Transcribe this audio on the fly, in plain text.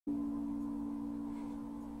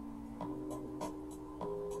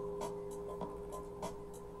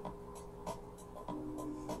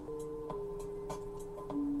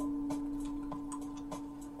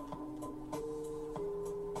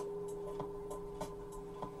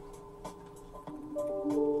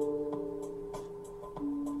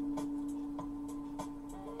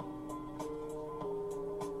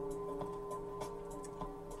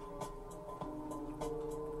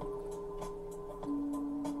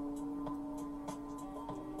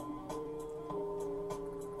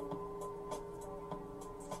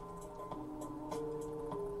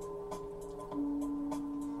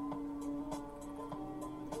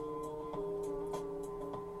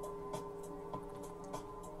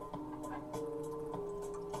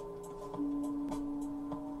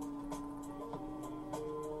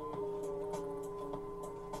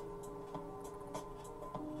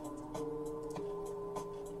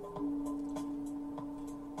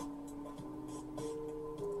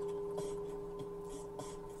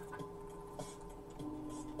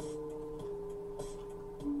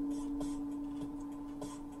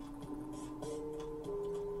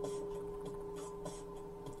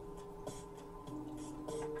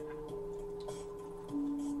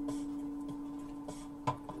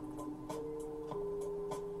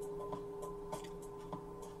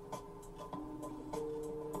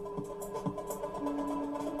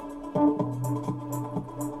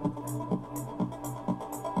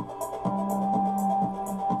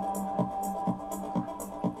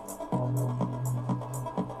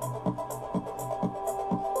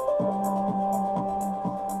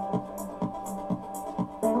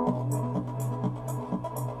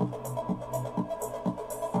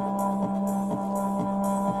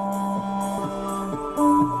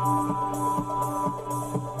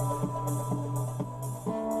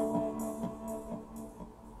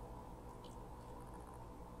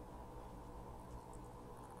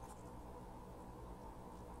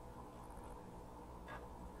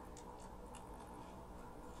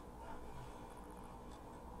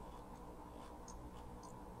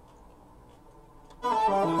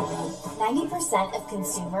90% of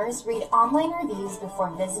consumers read online reviews before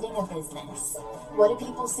visiting a business. What do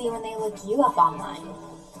people see when they look you up online?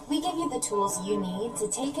 We give you the tools you need to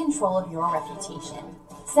take control of your reputation.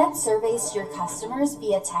 Send surveys to your customers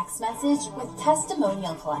via text message with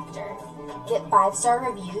Testimonial Collector. Get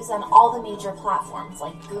 5-star reviews on all the major platforms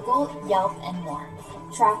like Google, Yelp, and more.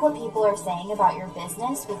 Track what people are saying about your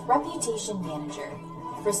business with Reputation Manager.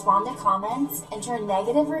 Respond to comments and turn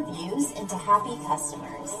negative reviews into happy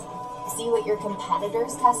customers. See what your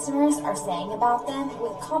competitors' customers are saying about them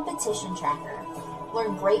with Competition Tracker.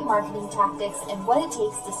 Learn great marketing tactics and what it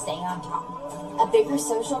takes to stay on top. A bigger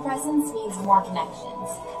social presence means more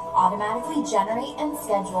connections. Automatically generate and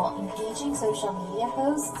schedule engaging social media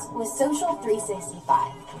posts with Social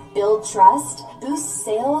 365. Build trust, boost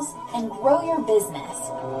sales, and grow your business.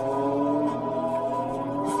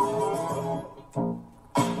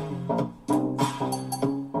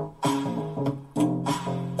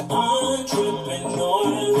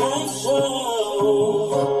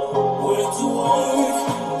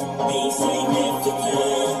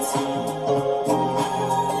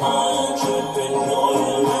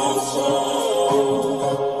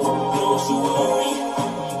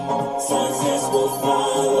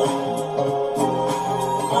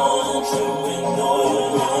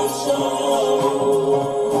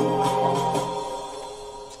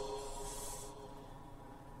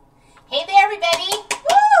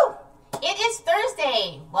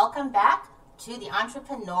 To the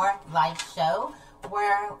Entrepreneur Life Show,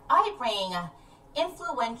 where I bring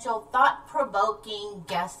influential, thought-provoking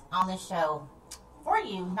guests on the show for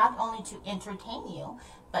you, not only to entertain you,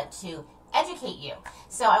 but to educate you.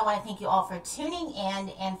 So I want to thank you all for tuning in,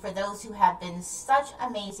 and for those who have been such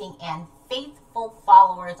amazing and faithful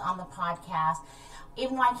followers on the podcast.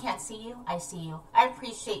 Even though I can't see you, I see you. I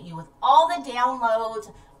appreciate you with all the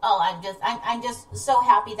downloads. Oh, I'm just so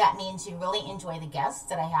happy. That means you really enjoy the guests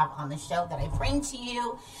that I have on the show that I bring to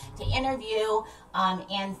you to interview.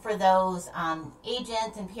 And for those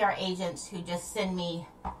agents and PR agents who just send me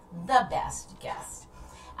the best guests.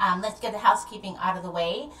 Let's get the housekeeping out of the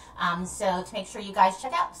way. So to make sure you guys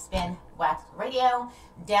check out Spin Wax Radio,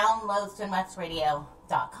 download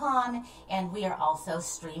spinwaxradio.com, and we are also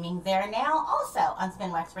streaming there now also on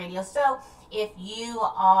Spin Wax Radio. So if you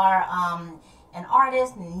are an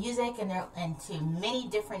artist in music and they're into many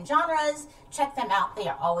different genres, check them out. They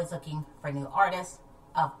are always looking for new artists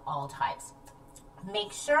of all types.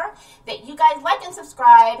 Make sure that you guys like and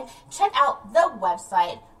subscribe. Check out the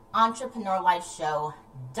website,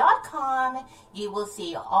 entrepreneurlifeshow.com. You will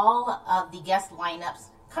see all of the guest lineups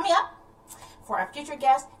coming up for our future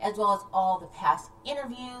guests, as well as all the past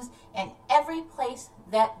interviews and every place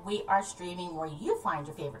that we are streaming where you find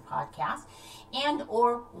your favorite podcast and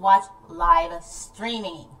or watch live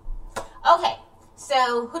streaming. Okay,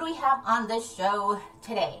 so who do we have on this show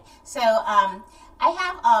today? So I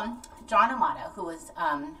have John Armato, who is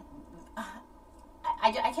I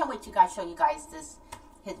can't wait to show you guys his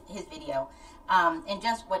video and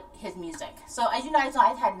just what his music. So as you guys know,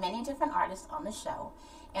 I've had many different artists on the show,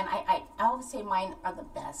 and I always say mine are the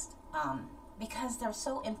best because they're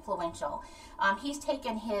so influential. He's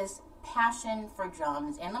taken his passion for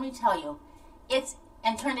drums, and let me tell you,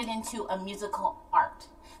 and turned it into a musical art.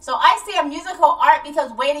 So I say a musical art because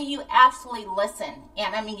wait till you actually listen.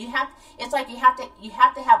 And I mean, it's like you have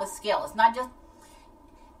to have a skill. It's not just,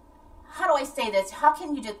 how do I say this? How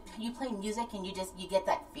can you play music and you get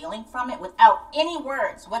that feeling from it without any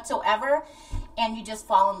words whatsoever, and you just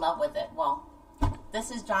fall in love with it? Well,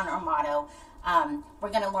 this is John Armato. We're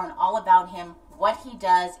going to learn all about him, what he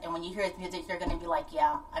does, and when you hear his music, you're going to be like,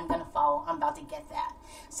 yeah, I'm going to follow. I'm about to get that.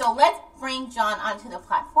 So let's bring John onto the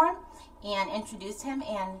platform and introduce him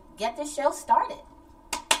and get the show started.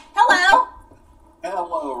 Hello.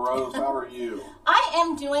 Hello, Rose. How are you? I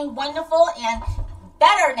am doing wonderful and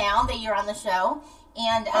better now that you're on the show.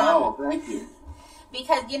 And thank you.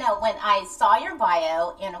 Because, when I saw your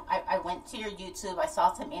bio and I went to your YouTube, I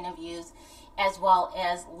saw some interviews as well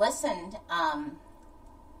as listened,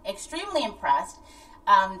 extremely impressed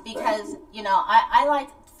because, I like,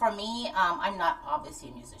 for me, I'm not obviously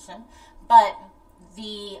a musician, but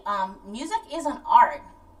the music is an art.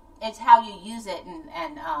 It's how you use it,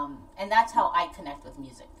 and that's how I connect with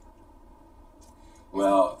music.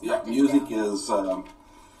 Well, yeah, music is all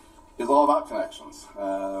about connections.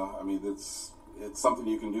 I mean, it's something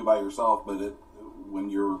you can do by yourself, but when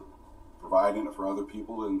you're providing it for other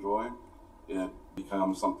people to enjoy, it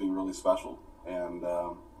becomes something really special. And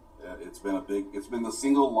it's been the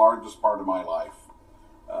single largest part of my life.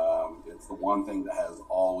 It's the one thing that has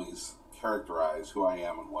always characterized who I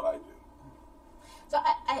am and what I do.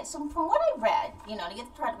 So from what I read, to get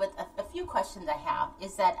started with a few questions I have,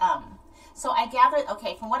 is that, so I gathered,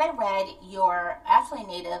 okay, from what I read, you're actually a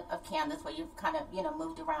native of Kansas, where you've kind of,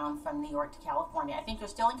 moved around from New York to California. I think you're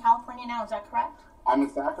still in California now, is that correct? I'm in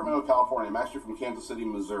Sacramento, California. I'm actually from Kansas City,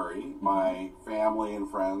 Missouri. My family and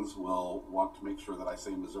friends will want to make sure that I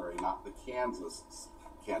say Missouri, not the Kansas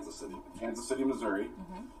City, Missouri.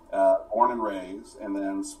 Born and raised, and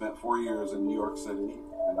then spent 4 years in New York City,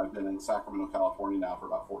 and I've been in Sacramento, California now for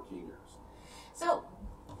about 14 years. So,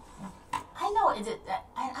 I know,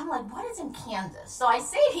 I'm like, what is in Kansas? So I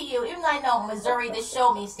say to you, even though I know Missouri, the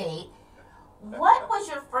show me state, what was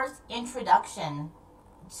your first introduction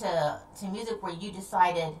to music where you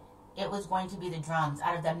decided it was going to be the drums?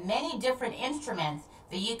 Out of the many different instruments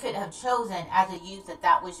that you could have chosen as a youth,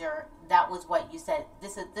 that was what you said,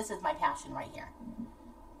 this is my passion right here.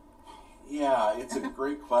 Yeah, it's a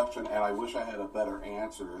great question, and I wish I had a better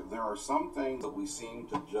answer. There are some things that we seem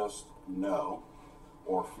to just know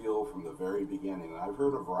or feel from the very beginning. And I've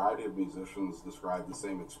heard a variety of musicians describe the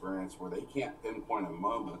same experience where they can't pinpoint a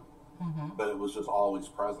moment, but it was just always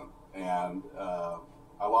present. And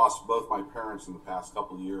I lost both my parents in the past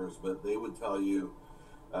couple of years, but they would tell you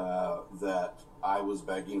that I was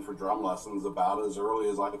begging for drum lessons about as early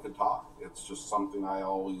as I could talk. It's just something I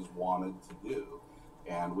always wanted to do.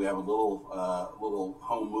 And we have a little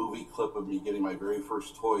home movie clip of me getting my very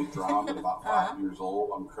first toy drum at about 5 years old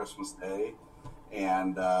on Christmas Day.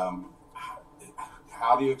 And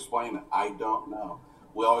how do you explain it? I don't know.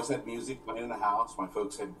 We always had music playing in the house. My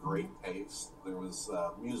folks had great taste. There was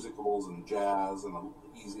musicals and jazz and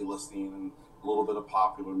easy listening and a little bit of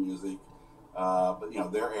popular music. But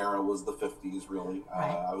their era was the 50s, really.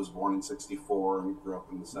 Right. I was born in 64 and grew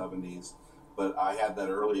up in the 70s. But I had that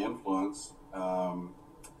early influence,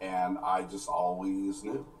 and I just always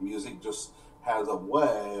knew. Music just has a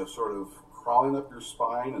way of sort of crawling up your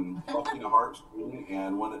spine and plucking a heartstring,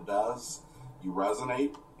 and when it does, you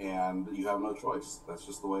resonate, and you have no choice. That's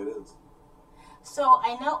just the way it is. So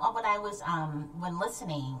I know when I was, when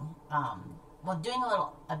listening, doing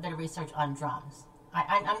a bit of research on drums,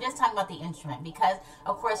 I'm just talking about the instrument because,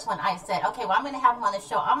 of course, when I said, okay, well, I'm going to have him on the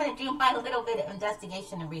show, I'm going to do my little bit of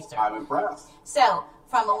investigation and research. I'm impressed. So,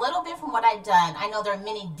 from a little bit from what I've done, I know there are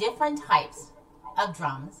many different types of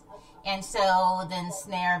drums. And so then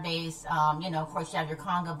snare, bass, of course, you have your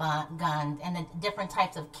conga gun and the different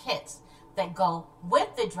types of kits that go with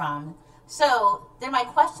the drum. So then my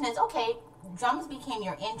question is, okay, drums became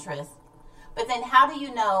your interest, but then how do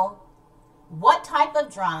you know what type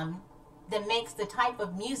of drum that makes the type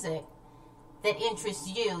of music that interests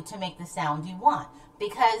you to make the sound you want?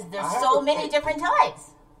 Because there's so many different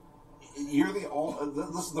types. You're the only.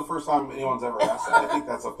 This is the first time anyone's ever asked that. I think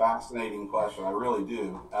that's a fascinating question. I really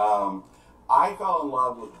do. I fell in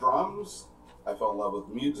love with drums. I fell in love with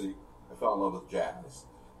music. I fell in love with jazz.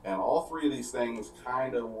 And all three of these things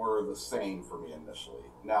kind of were the same for me initially.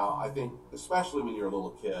 Now, I think, especially when you're a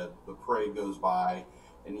little kid, the parade goes by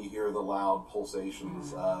and you hear the loud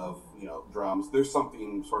pulsations of, drums. There's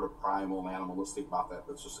something sort of primal and animalistic about that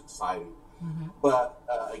that's just exciting. But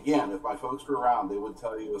again, if my folks were around, they would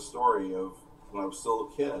tell you a story of when I was still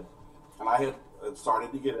a kid, and I had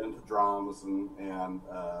started to get into drums, and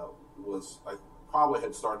I probably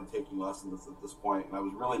had started taking lessons at this point, and I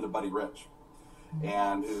was really into Buddy Rich,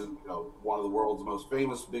 and who, one of the world's most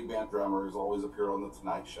famous big band drummers, always appeared on the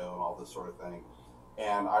Tonight Show and all this sort of thing.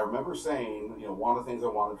 And I remember saying, one of the things I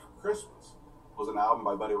wanted for Christmas was an album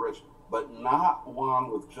by Buddy Rich, but not one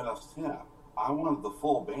with just him. I wanted the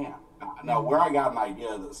full band. Now, where I got an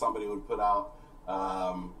idea that somebody would put out,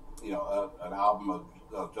 an album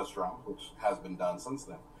of just drums, which has been done since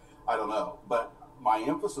then, I don't know. But my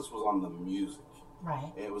emphasis was on the music.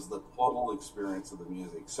 Right. It was the total experience of the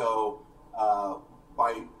music. So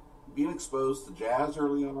by being exposed to jazz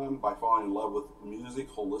early on, by falling in love with music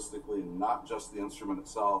holistically and not just the instrument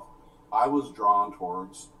itself, I was drawn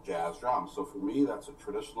towards jazz drums. So for me, that's a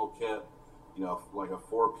traditional kit. Like a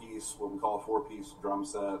four-piece, what we call a four-piece drum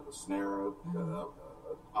set, a snare, a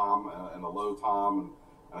tom, and a low tom,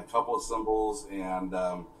 and a couple of cymbals, and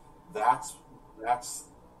that's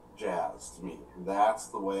jazz to me. That's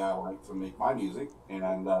the way I like to make my music,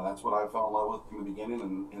 and that's what I fell in love with from the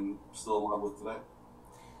beginning, and still in love with today.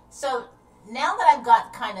 So now that I've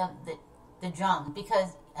got kind of the drums,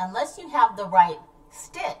 because unless you have the right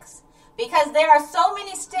sticks, because there are so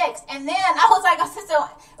many sticks, and then I was like, so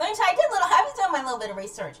let me tell you, I was doing my little bit of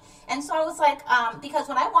research, and so I was like, because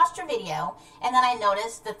when I watched your video, and then I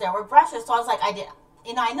noticed that there were brushes, so I was like,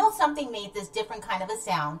 I know something made this different kind of a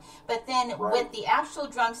sound, but then with the actual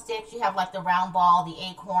drumsticks, you have like the round ball, the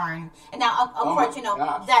acorn, and now of course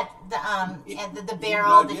that the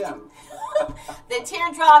barrel, the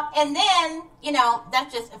teardrop, and then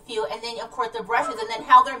that's just a few, and then of course the brushes, and then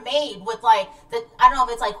how they're made with like I don't know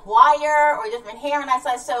if it's like wire or different hair and I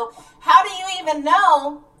said, so how do you even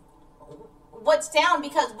know what sound?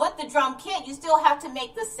 Because with the drum kit, you still have to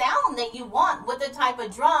make the sound that you want with the type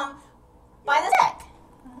of drum by the deck.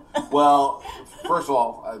 Well, first of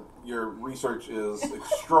all, your research is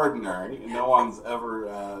extraordinary. No one's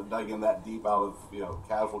ever dug in that deep out of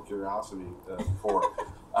casual curiosity before.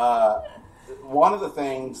 One of the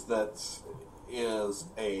things that is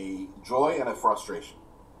a joy and a frustration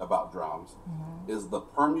about drums is the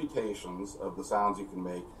permutations of the sounds you can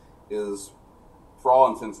make is, for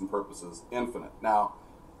all intents and purposes, infinite. Now,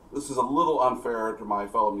 this is a little unfair to my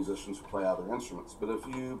fellow musicians who play other instruments, but if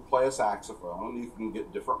you play a saxophone, you can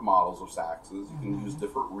get different models of saxes, you can use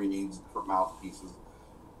different reeds, different mouthpieces,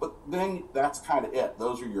 but then that's kind of it.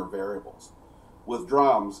 Those are your variables. With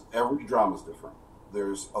drums, every drum is different.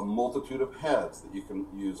 There's a multitude of heads that you can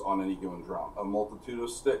use on any given drum, a multitude of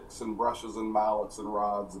sticks and brushes and mallets and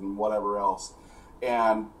rods and whatever else,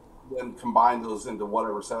 and then combine those into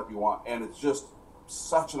whatever setup you want, and it's just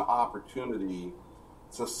such an opportunity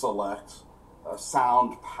to select a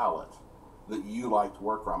sound palette that you like to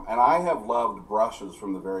work from. And I have loved brushes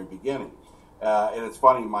from the very beginning. And it's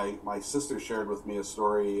funny, my sister shared with me a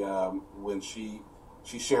story when she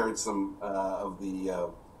shared some of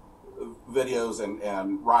the videos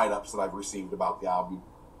and write-ups that I've received about the album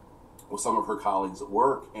with some of her colleagues at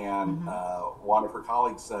work. And one of her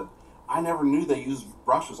colleagues said, I never knew they used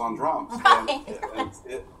brushes on drums.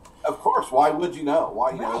 And of course, why would you know?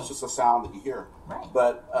 Why it's just a sound that you hear. Right.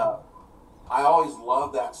 But I always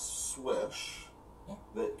love that swish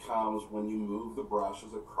that comes when you move the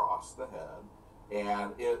brushes across the head,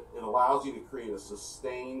 and it allows you to create a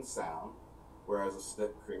sustained sound, whereas a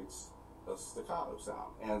stick creates a staccato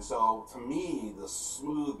sound. And so, to me, the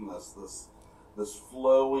smoothness, this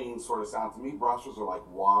flowing sort of sound, to me, brushes are like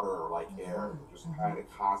water or like air, just kind of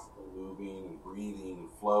constantly moving and breathing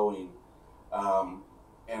and flowing.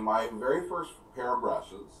 And my very first pair of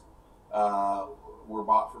brushes were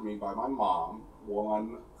bought for me by my mom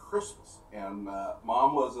one Christmas. And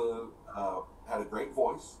Mom had a great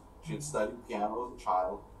voice. She had studied piano as a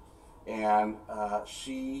child, and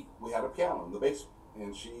we had a piano in the basement,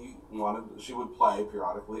 and she would play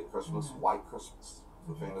periodically at Christmas, White Christmas,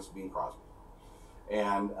 the famous Bing Crosby.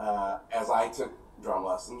 And as I took drum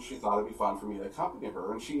lessons, she thought it'd be fun for me to accompany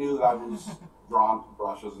her, and she knew that I was drawn to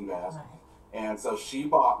brushes and jazz. And so she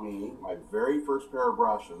bought me my very first pair of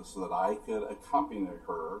brushes so that I could accompany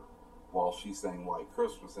her while she sang White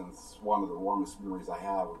Christmas. And it's one of the warmest memories I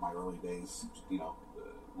have of my early days,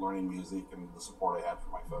 learning music and the support I had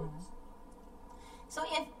from my folks. So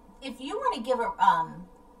if you were to give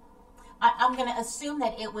I'm going to assume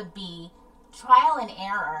that it would be trial and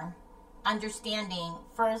error, understanding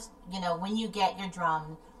first, when you get your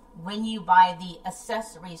drum, when you buy the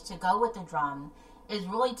accessories to go with the drum, is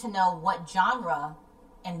really to know what genre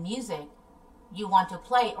and music you want to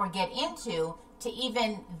play or get into to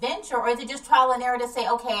even venture, or is it just trial and error to say,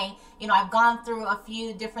 okay, I've gone through a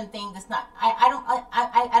few different things. It's not.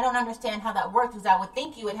 I don't understand how that works, because I would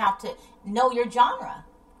think you would have to know your genre.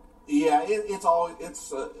 Yeah, it's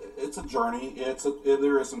a journey.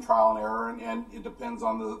 There is some trial and error, and it depends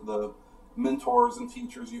on the mentors and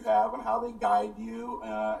teachers you have and how they guide you,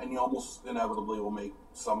 and you almost inevitably will make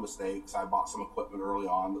some mistakes. I bought some equipment early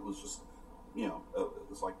on that was just,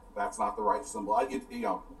 it's like, that's not the right cymbal.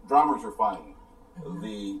 Drummers are funny.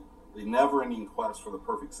 The never-ending quest for the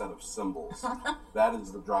perfect set of cymbals, that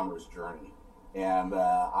is the drummer's journey. And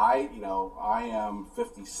I am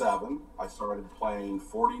 57. I started playing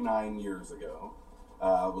 49 years ago.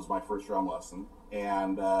 Was my first drum lesson,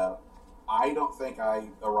 and I don't think I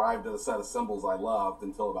arrived at a set of cymbals I loved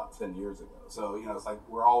until about 10 years ago. So, it's like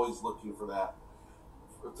we're always looking for that,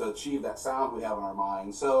 to achieve that sound we have in our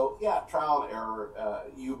mind. So, yeah, trial and error.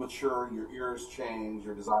 You mature, your ears change,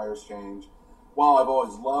 your desires change. While I've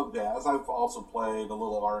always loved jazz, I've also played a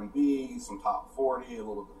little R&B, some top 40, a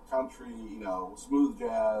little bit of country, smooth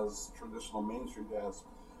jazz, traditional mainstream jazz.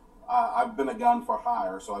 I've been a gun for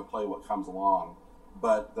hire, so I play what comes along.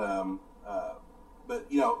 But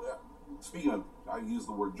speaking of, I use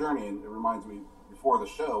the word journey, and it reminds me, before the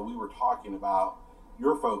show, we were talking about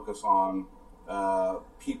your focus on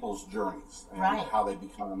people's journeys and how they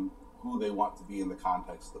become who they want to be in the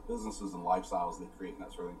context of the businesses and lifestyles they create and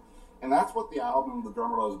that sort of thing. And that's what the album, The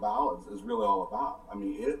Drummer Loves Ballads, is really all about. I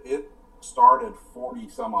mean, it started 40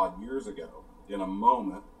 some odd years ago. in a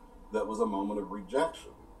moment that was a moment of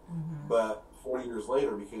rejection. But 40 years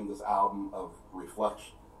later became this album of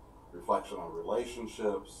reflection on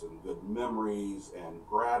relationships and good memories and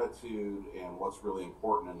gratitude and what's really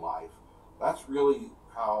important in life. That's really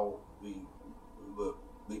how the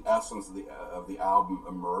essence of the album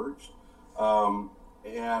emerged. And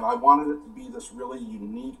I wanted it to be this really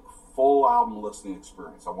unique, full album listening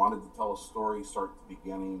experience. I wanted to tell a story start to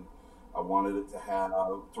beginning. I wanted it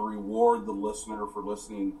to reward the listener for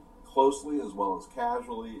listening closely as well as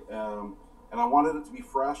casually. And I wanted it to be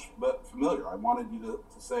fresh but familiar. I wanted you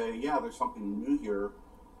to say, yeah, there's something new here,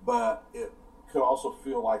 but it could also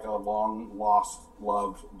feel like a long lost,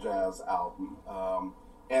 loved jazz album.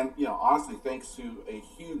 And, honestly, thanks to a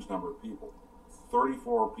huge number of people,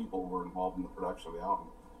 34 people were involved in the production of the album.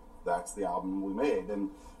 That's the album we made. And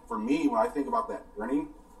for me, when I think about that journey,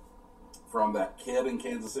 from that kid in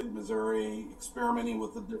Kansas City, Missouri, experimenting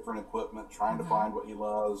with the different equipment, trying to find what he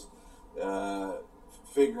loves,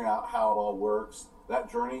 figuring out how it all works, that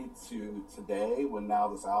journey to today, when now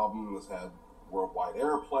this album has had worldwide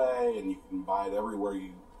airplay and you can buy it everywhere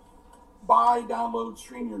you buy, download,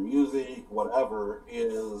 stream your music, whatever,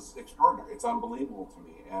 is extraordinary. It's unbelievable to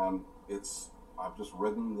me. And I've just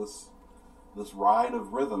ridden this ride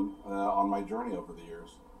of rhythm on my journey over the years.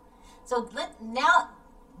 So now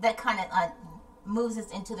that kind of moves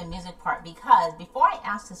us into the music part, because before I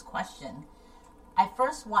ask this question, I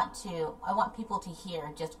want people to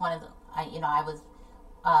hear just one of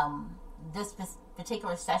this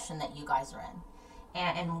particular session that you guys are in,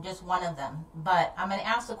 and just one of them. But I'm going to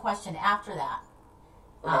ask the question after that,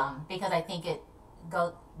 because I think it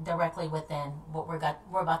goes directly within what we're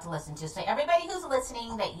about to listen to. So everybody who's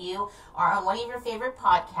listening, that you are on one of your favorite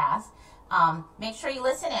podcasts, make sure you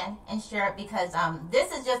listen in and share it, because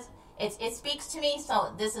this is just it speaks to me.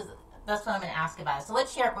 So that's what I'm going to ask about it. So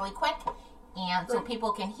let's share it really quick, and so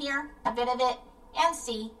people can hear a bit of it and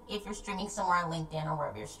see if you're streaming somewhere on LinkedIn or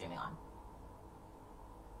wherever you're streaming on.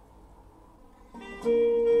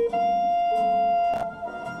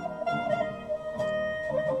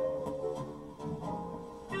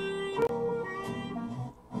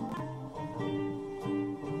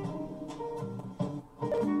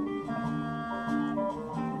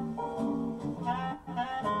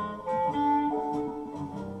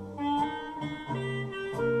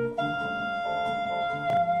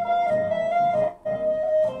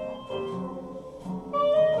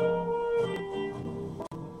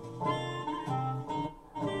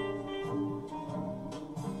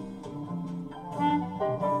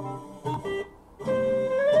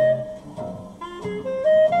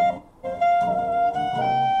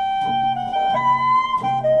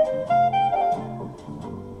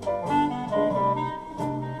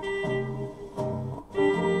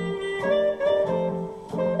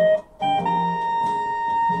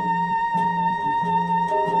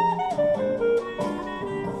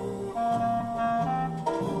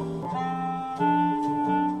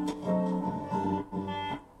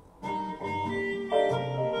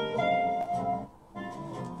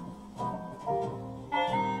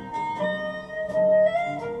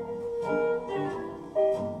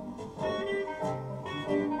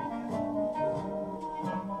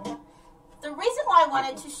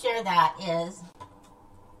 To share that is,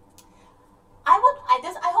 I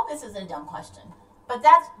hope this isn't a dumb question, but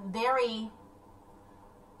that's very,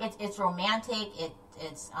 it's romantic,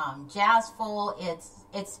 it's jazzful,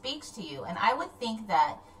 it speaks to you. And I would think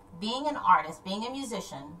that being an artist, being a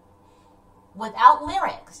musician, without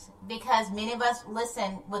lyrics, because many of us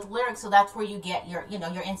listen with lyrics, so that's where you get your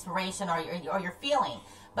inspiration or your feeling.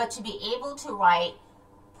 But to be able to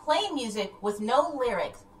play music with no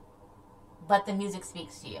lyrics, but the music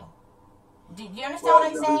speaks to you. Do you understand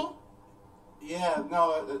what I'm saying? Yeah,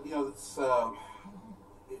 no,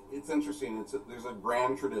 it's interesting. There's a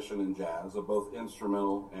grand tradition in jazz of both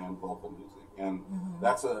instrumental and vocal music, and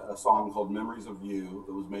that's a song called "Memories of You"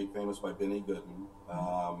 that was made famous by Benny Goodman.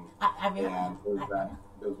 And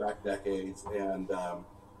goes back decades, and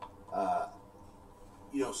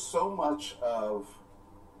so much of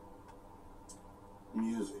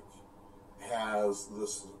music has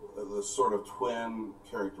this sort of twin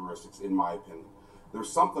characteristics, in my opinion.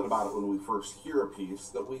 There's something about it when we first hear a piece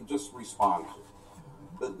that we just respond to.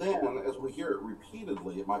 But then, as we hear it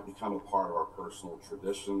repeatedly, it might become a part of our personal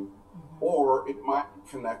tradition, or it might be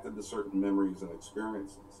connected to certain memories and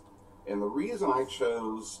experiences. And the reason I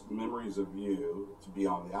chose Memories of You to be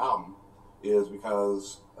on the album is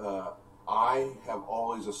because I have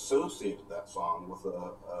always associated that song with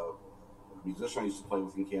a musician I used to play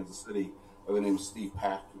with in Kansas City by the name of Steve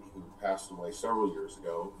Packey, who passed away several years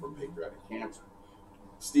ago from pancreatic cancer.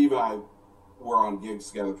 Steve and I were on gigs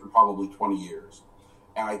together for probably 20 years.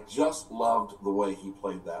 And I just loved the way he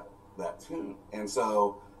played that tune. And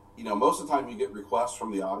so, most of the time you get requests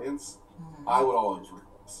from the audience. I would always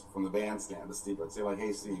request from the bandstand to Steve. I'd say, like,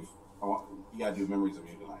 hey, Steve, you got to do Memories of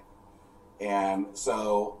You tonight. And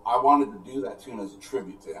so I wanted to do that tune as a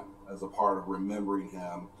tribute to him, as a part of remembering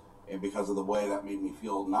him, and because of the way that made me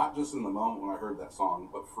feel, not just in the moment when I heard that song,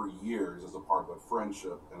 but for years as a part of a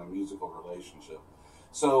friendship and a musical relationship.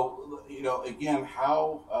 So, again,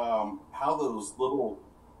 how those little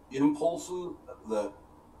impulses that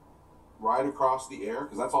ride across the air,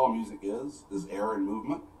 because that's all music is air and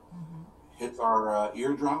movement, hits our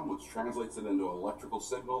eardrum, which translates it into an electrical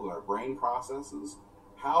signal that our brain processes.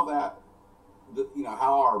 How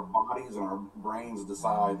how our bodies and our brains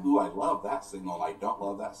decide, ooh, I love that signal and I don't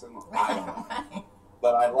love that signal. I don't know.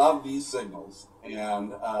 But I love these signals,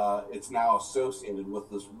 and it's now associated with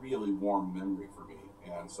this really warm memory for me.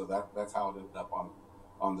 And so that's how it ended up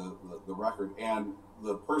on the record. And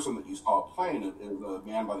the person that you saw playing it is a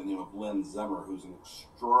man by the name of Lynn Zimmer, who's an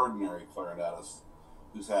extraordinary clarinetist,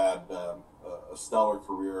 who's had a stellar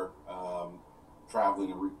career traveling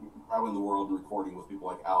the world and recording with people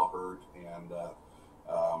like Al Hurt and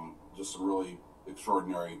just some really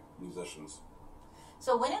extraordinary musicians.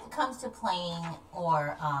 So when it comes to playing,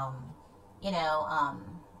 or I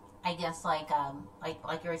guess like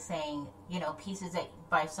you were saying, pieces that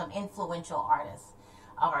by some influential artists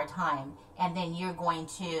of our time, and then you're going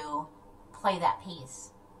to play that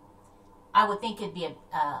piece, I would think it'd be a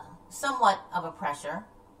somewhat of a pressure.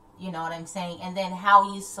 You know what I'm saying? And then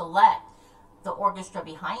how you select the orchestra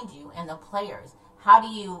behind you and the players. How do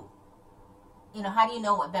you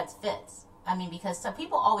know what best fits? I mean, because some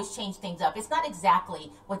people always change things up. It's not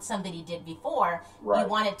exactly what somebody did before. Right. You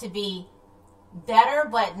want it to be better,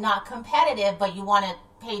 but not competitive. But you want to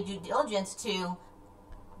pay due diligence to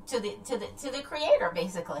the creator,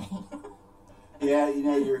 basically. Yeah,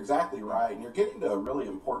 you're exactly right, and you're getting to a really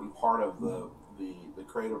important part of the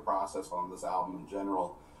creative process on this album in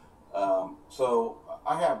general. So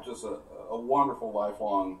I have just a wonderful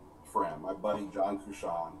lifelong friend, my buddy John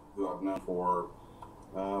Cushan, who I've known for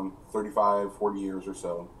 35, 40 years or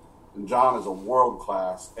so. And John is a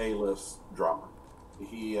world-class A-list drummer.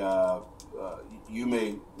 He, you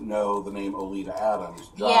may know the name Olita Adams.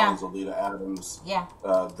 John is Olita Adams'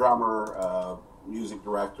 drummer, music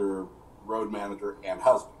director, road manager, and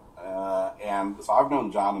husband. And so I've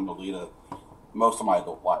known John and Olita most of my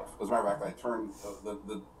adult life. As a matter of fact, I turned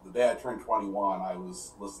the day I turned 21, I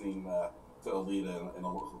was listening to Olita in a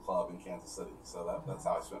local club in Kansas City. So that's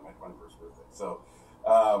how I spent my 21st birthday.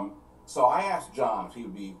 So I asked John if he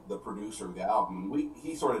would be the producer of the album.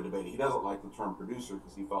 He sort of debated. He doesn't like the term producer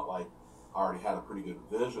because he felt like I already had a pretty good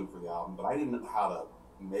vision for the album, but I didn't know how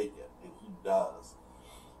to make it, and he does.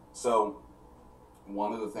 So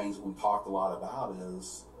one of the things that we talked a lot about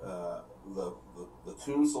is the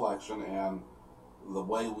tune selection and the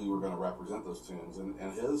way we were going to represent those tunes.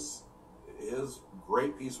 And his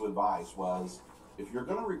great piece of advice was, if you're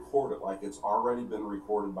going to record it like it's already been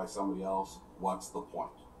recorded by somebody else, what's the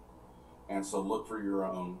point? And so look for your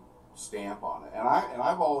own stamp on it. And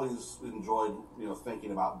I've always enjoyed,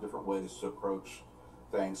 thinking about different ways to approach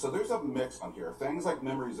things. So there's a mix on here. Things like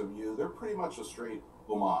Memories of You, they're pretty much a straight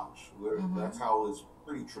homage. That's how it's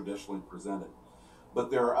pretty traditionally presented.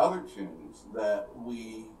 But there are other tunes that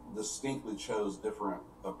we distinctly chose different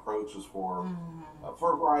approaches for a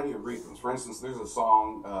variety of reasons. For instance, there's a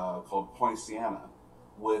song called Poinciana,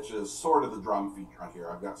 which is sort of the drum feature on here.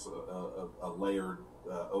 I've got a layered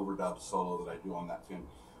overdub solo that I do on that tune.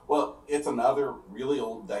 Well, it's another really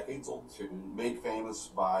old, decades-old tune made famous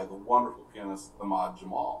by the wonderful pianist Ahmad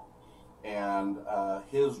Jamal. And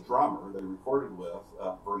his drummer they recorded with,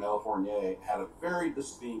 Vernel Fournier, had a very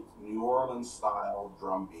distinct New Orleans-style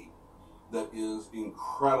drum beat that is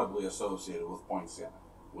incredibly associated with Poinciana.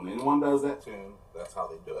 When anyone does that tune, that's how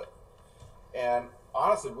they do it. And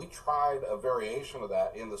honestly, we tried a variation of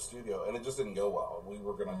that in the studio, and it just didn't go well. We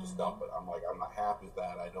were going to just dump it. I'm like, I'm not happy with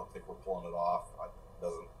that. I don't think we're pulling it off. It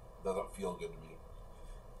doesn't feel good to me.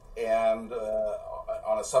 And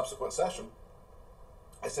on a subsequent session,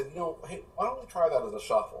 I said, hey, why don't we try that as a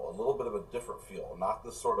shuffle? A little bit of a different feel, not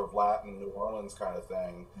this sort of Latin New Orleans kind of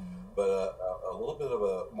thing, but a little bit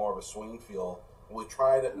of more of a swing feel. And we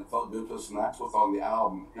tried it, and it felt good to us, and that's what's on the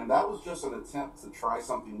album. And that was just an attempt to try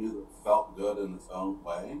something new that felt good in its own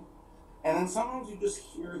way. And then sometimes you just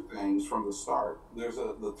hear things from the start. There's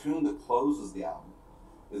the tune that closes the album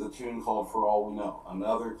is a tune called For All We Know,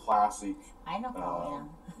 another classic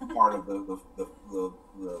part of the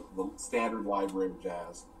standard library of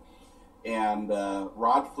jazz. And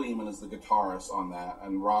Rod Fleeman is the guitarist on that,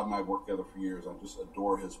 and Rod and I have worked together for years. I just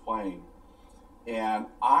adore his playing. And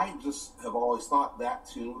I just have always thought that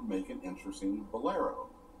tune would make an interesting bolero.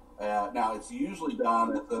 Now, it's usually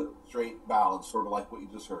done at the straight ballad, sort of like what you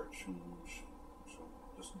just heard.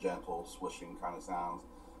 Just gentle, swishing kind of sounds.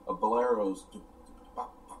 A bolera's,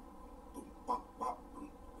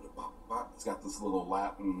 it's got this little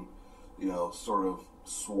Latin, sort of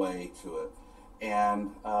sway to it.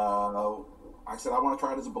 And I said, I want to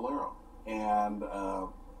try it as a bolero. And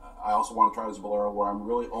I also want to try it as a bolero where I'm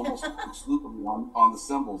really almost exclusively on the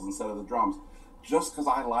cymbals instead of the drums, just because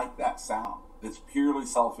I like that sound. It's purely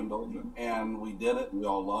self-indulgent. And we did it, we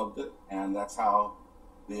all loved it, and that's how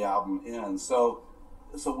the album ends. So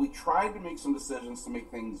we tried to make some decisions to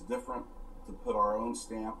make things different, to put our own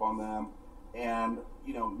stamp on them. And,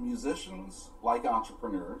 musicians, like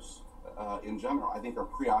entrepreneurs in general, I think are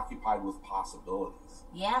preoccupied with possibilities.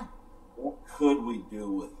 Yeah. What could we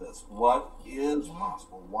do with this? What is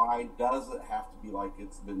possible? Why does it have to be like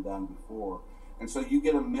it's been done before? And so you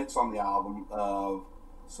get a mix on the album of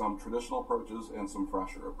some traditional approaches and some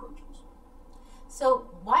fresher approaches. So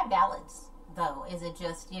why ballads, though? Is it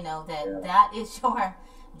just, that is your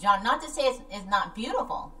genre? Not to say it's not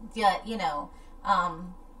beautiful, but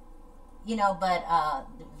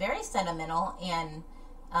very sentimental, and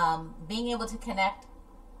being able to connect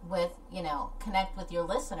with your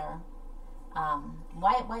listener.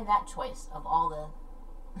 Why that choice of all the?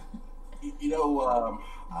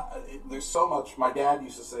 There's so much. My dad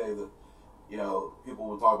used to say that, people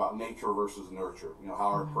would talk about nature versus nurture. How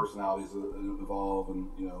our personalities evolve, and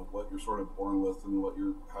what you're sort of born with, and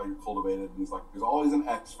how you're cultivated. And he's like, there's always an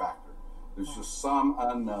X factor. There's just some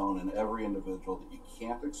unknown in every individual that you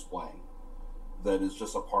can't explain. That is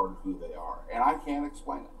just a part of who they are, and I can't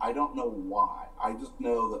explain it. I don't know why. I just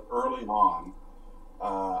know that early on,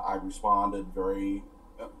 I responded very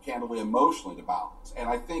candidly, emotionally to ballads, and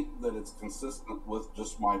I think that it's consistent with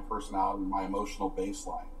just my personality, my emotional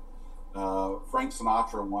baseline. Frank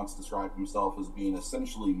Sinatra once described himself as being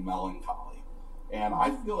essentially melancholy, and I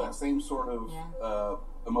feel that same sort of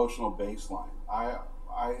emotional baseline.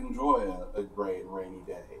 I enjoy a gray and rainy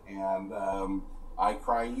day, and I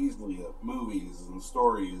cry easily at movies and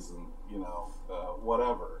stories and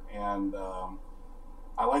whatever, and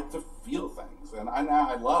I like to feel things, and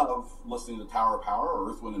I love listening to Tower of Power or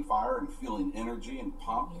Earth, Wind and Fire and feeling energy and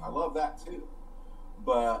pumped. I love that too,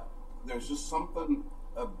 but there's just something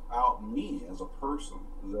about me as a person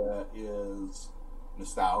that is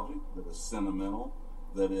nostalgic, that is sentimental,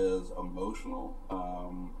 that is emotional,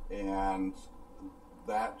 and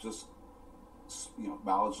that just,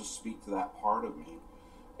 ballads just speak to that part of me.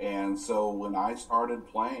 And so when I started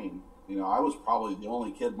playing, I was probably the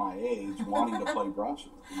only kid my age wanting to play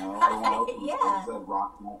brushes. Everyone else said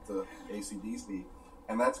rock out to AC/DC,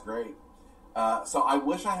 and that's great. So I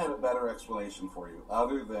wish I had a better explanation for you,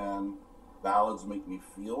 other than ballads make me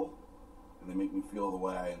feel, and they make me feel the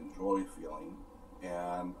way I enjoy feeling,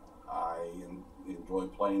 and I enjoy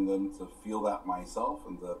playing them to feel that myself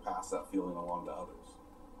and to pass that feeling along to others.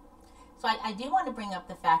 So I do want to bring up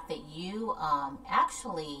the fact that you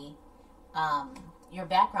actually, your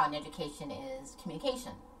background education is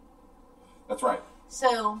communication. That's right.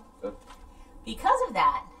 So because of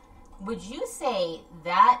that, would you say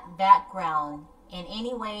that background in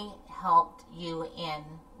any way helped you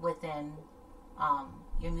within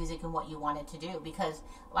your music and what you wanted to do? Because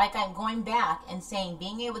like I'm going back and saying,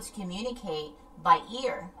 being able to communicate by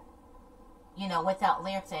ear, without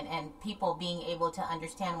lyrics, and people being able to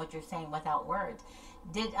understand what you're saying without words.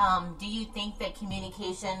 Do you think that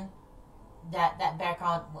communication, that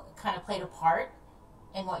background kind of played a part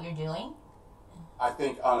in what you're doing? I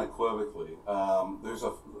think unequivocally. There's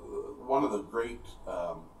one of the great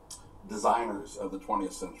designers of the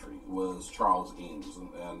 20th century was Charles Eames,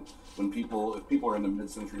 and if people are into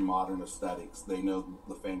mid-century modern aesthetics, they know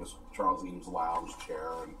the famous Charles Eames lounge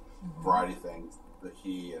chair and a variety of things that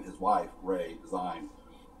he and his wife Ray designed.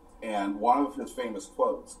 And one of his famous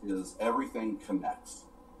quotes is, "Everything connects.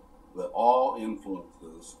 That all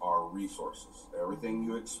influences are resources. Everything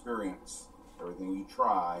you experience, everything you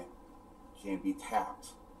try, can be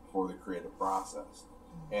tapped for the creative process."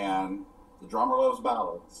 And The Drummer Loves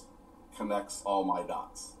Ballads connects all my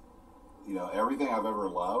dots. Everything I've ever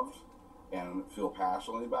loved and feel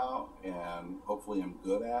passionately about and hopefully am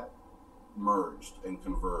good at merged and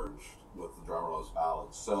converged with The Drummer Loves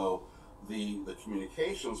Ballads. So the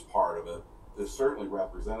communications part of it is certainly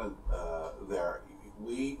represented there.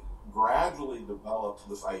 We gradually developed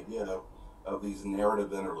this idea of these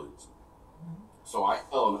narrative interludes. So I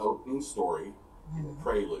tell an opening story, a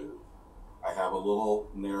prelude, I have a little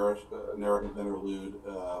narrative interlude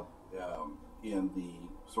in the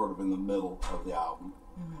sort of in the middle of the album,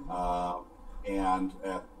 and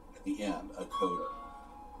at the end, a coda.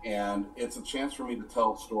 And it's a chance for me to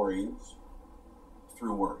tell stories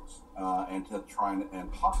through words, and to try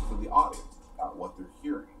and talk to the audience about what they're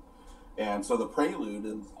hearing. And so the prelude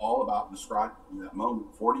is all about describing that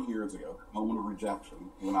moment 40 years ago, that moment of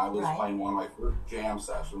rejection, when I was playing one of my first jam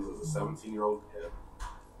sessions as a 17-year-old kid.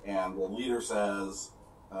 And the leader says,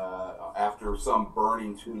 after some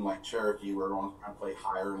burning tune like Cherokee, where everyone's trying to play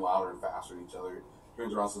higher and louder and faster than each other, he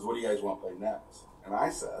turns around and says, "What do you guys want to play next?" And I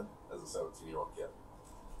said, as a 17-year-old kid,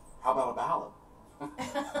 "How about a ballad?"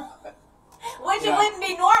 Which it wouldn't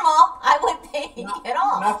be normal, I would think, at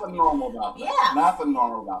all. Nothing normal about that. Yeah. Nothing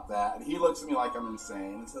normal about that. And he looks at me like I'm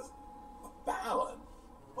insane and says, "A ballad?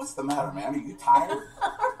 What's the matter, man? Are you tired?"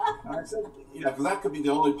 And I said, because that could be the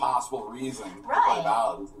only possible reason to play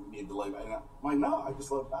ballad is that you need to lay back. I'm like, "No, I just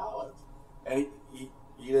love ballads." And he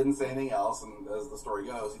didn't say anything else. And as the story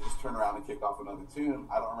goes, he just turned around and kicked off another tune.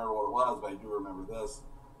 I don't remember what it was, but I do remember this.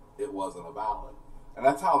 It wasn't a ballad. And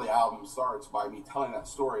that's how the album starts, by me telling that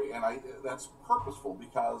story. And that's purposeful,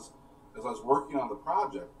 because as I was working on the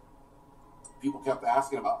project, people kept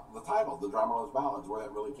asking about the title, The Drummer Loves Ballads, where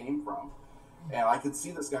that really came from. And I could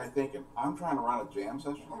see this guy thinking, I'm trying to run a jam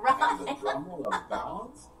session, and the drummer loves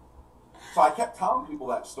ballads? So I kept telling people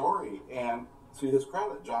that story. And to his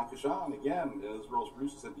credit, John Kashan, again, as Rose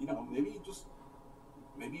Bruce said, maybe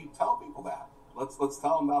you tell people that. Let's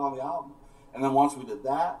tell them that on the album. And then once we did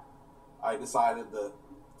that, I decided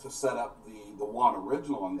to set up the one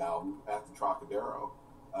original on the album, At the Trocadero,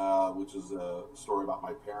 which is a story about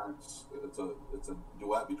my parents. It's a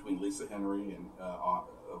duet between Lisa Henry, and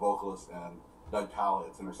a vocalist, and Doug Talley,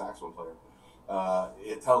 a tenor saxophone player.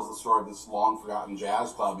 It tells the story of this long-forgotten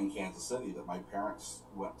jazz club in Kansas City that my parents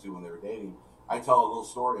went to when they were dating. I tell a little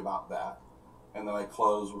story about that, and then I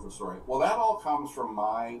close with a story. Well, that all comes from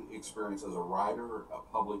my experience as a writer, a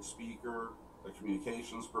public speaker, a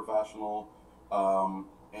communications professional,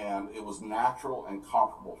 and it was natural and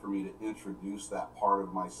comfortable for me to introduce that part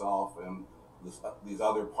of myself and these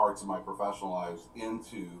other parts of my professional lives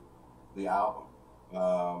into the album.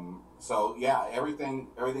 So yeah, everything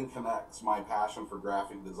connects. My passion for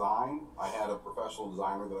graphic design. I had a professional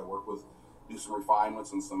designer that I worked with do some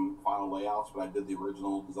refinements and some final layouts, but I did the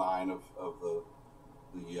original design of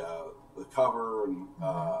the cover, and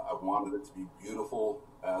I wanted it to be beautiful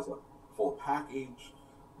as a full package.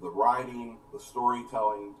 The writing, the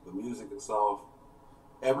storytelling, the music itself,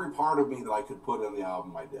 every part of me that I could put in the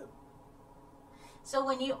album, I did. So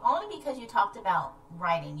only because you talked about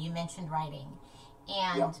writing, you mentioned writing,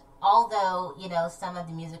 and although, some of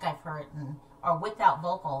the music I've heard are without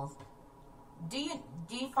vocals, do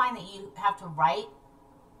you find that you have to write?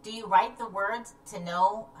 Do you write the words to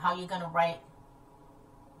know how you're going to write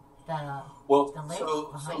the lyrics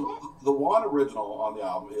behind it? The one original on the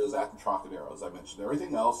album is At the Trocadero, as I mentioned.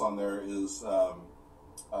 Everything else on there is,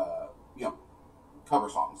 cover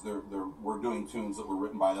songs. We're doing tunes that were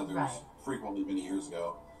written by others frequently many years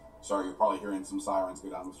ago. Sorry, you're probably hearing some sirens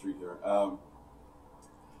go down the street here.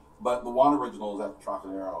 But the one original is At the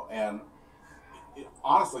Trocadero, and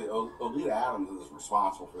honestly, Olita Adams is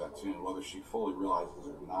responsible for that tune, whether she fully realizes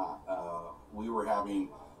it or not. We were having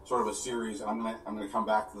sort of a series, and I'm gonna come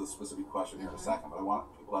back to the specific question here in a second, but I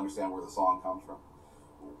want people to understand where the song comes from.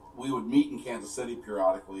 We would meet in Kansas City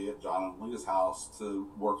periodically at John and Alita's house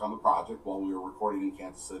to work on the project while we were recording in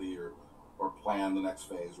Kansas City or plan the next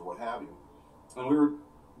phase or what have you. And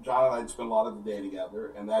John and I had spent a lot of the day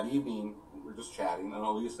together, and that evening we were just chatting, and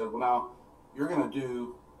Alita said, "Well, now you're gonna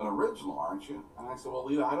do an original, aren't you?" And I said, "Well,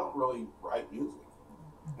 Alita, I don't really write music."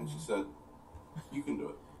 And she said, "You can do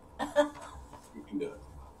it. You can do it."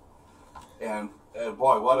 And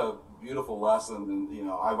boy, what a beautiful lesson.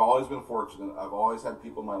 And, I've always been fortunate. I've always had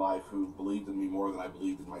people in my life who believed in me more than I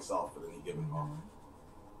believed in myself at any given moment.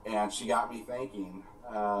 And she got me thinking,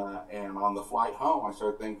 and on the flight home, I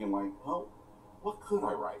started thinking, like, well, what could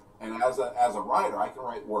I write? And as a writer, I can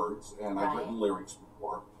write words, and I've written lyrics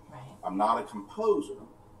before. Right. I'm not a composer,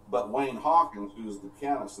 but Wayne Hawkins, who's the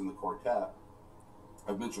pianist in the quartet,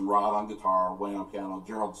 I've mentioned Rod on guitar, Wayne on piano,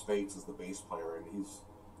 Gerald Spates is the bass player, and he's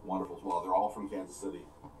wonderful as well. They're all from Kansas City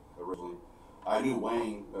originally. I knew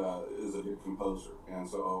Wayne is a good composer, and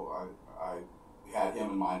so I had him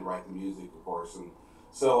in mind to write the music, of course. And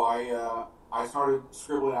so I started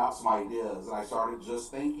scribbling out some ideas, and I started just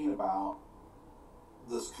thinking about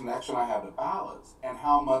this connection I had to ballads and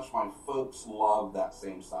how much my folks loved that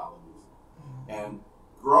same style of music. And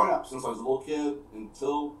growing up, since I was a little kid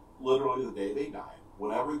until literally the day they died,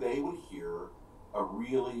 whenever they would hear a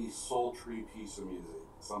really sultry piece of music,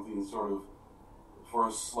 something sort of for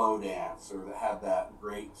a slow dance, or that had that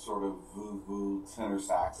great sort of voo-voo tenor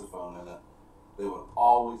saxophone in it, they would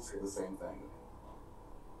always say the same thing.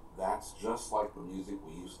 That's just like the music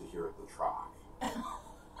we used to hear at the Troc.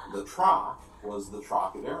 The Troc was the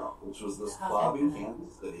Trocadero, which was this club in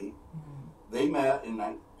Kansas City. They met in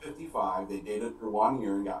 1955. They dated for 1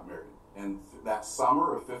 year and got married. And that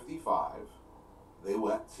summer of 55, they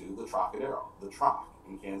went to the Trocadero, the Troc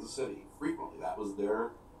in Kansas City, frequently. That was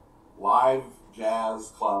their live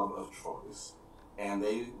jazz club of choice. And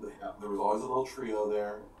there was always a little trio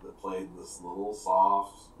there that played this little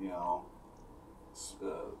soft,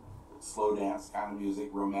 slow dance kind of music,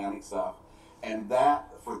 romantic stuff. And that,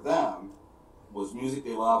 for them, was music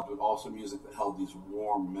they loved, but also music that held these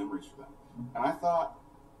warm memories for them. And I thought,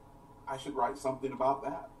 I should write something about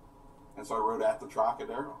that. And so I wrote At the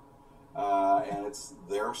Trocadero. And it's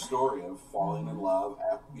their story of falling in love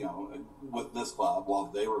with this club while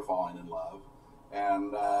they were falling in love,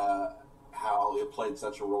 and how it played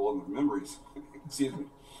such a role in their memories. Excuse me.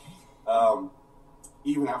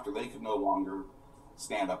 Even after they could no longer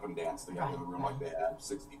stand up and dance together in the room like they had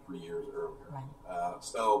 63 years earlier. Right.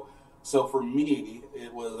 So for me,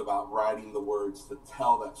 it was about writing the words to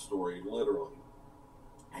tell that story literally,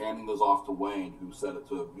 handing those off to Wayne, who set it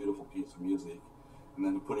to a beautiful piece of music, and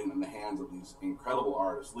then putting it in the hands of these incredible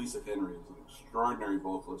artists. Lisa Henry is an extraordinary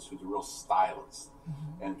vocalist who's a real stylist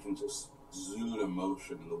and can just exude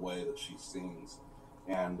emotion in the way that she sings.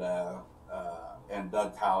 And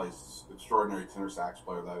Doug Talley's extraordinary tenor sax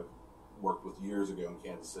player that I've worked with years ago in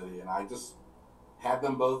Kansas City. And I just had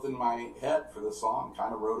them both in my head for this song,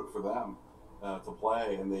 kind of wrote it for them to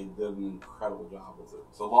play, and they did an incredible job with it.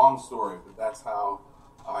 So long story, but that's how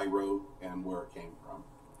I wrote and where it came from.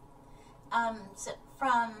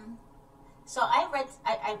 So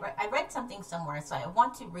I read something somewhere, so I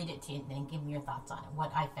want to read it to you and then give me your thoughts on it,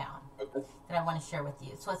 what I found that I want to share with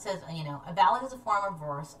you. So it says, a ballad is a form of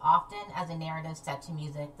verse, often as a narrative set to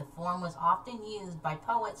music. The form was often used by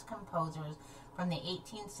poets, composers from the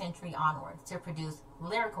 18th century onwards to produce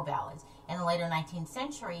lyrical ballads. In the later 19th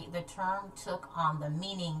century, the term took on the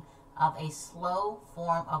meaning of a slow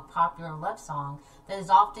form of popular love song that is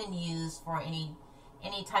often used for any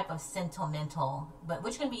type of sentimental, but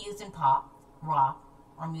which can be used in pop, rock,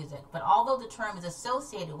 or music. But although the term is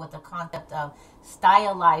associated with the concept of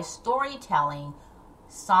stylized storytelling,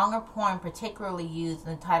 song or poem particularly used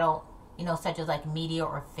in the title, such as like media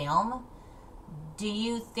or film, do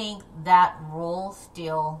you think that rule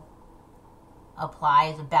still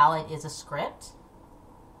applies? A ballad is a script?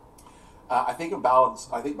 I think ballads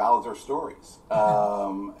are stories,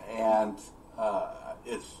 and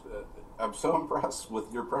it's. I'm so impressed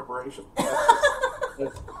with your preparation.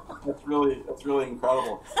 That's really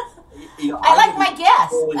incredible. I like my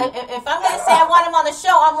guests. If I'm going to say I want them on the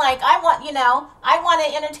show, I'm like, I want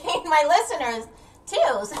to entertain my listeners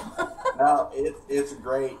too. So. No, it's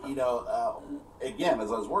great. Again,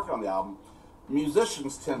 as I was working on the album,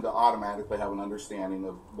 musicians tend to automatically have an understanding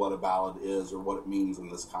of what a ballad is or what it means in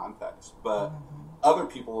this context. But other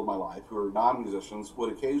people in my life who are non-musicians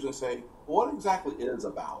would occasionally say, what exactly is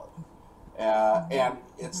a ballad? And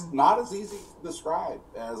it's not as easy to describe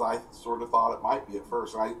as I sort of thought it might be at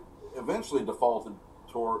first. And I eventually defaulted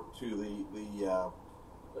to the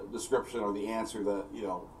description or the answer that,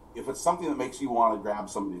 if it's something that makes you want to grab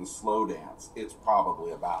somebody and slow dance, it's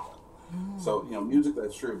probably a ballad. So, music,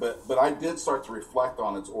 that's true. But I did start to reflect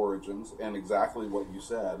on its origins, and exactly what you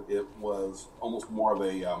said. It was almost more of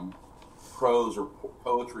a prose or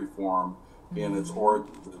poetry form in its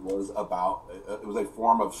origins. It was a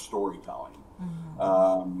form of storytelling.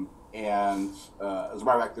 And as a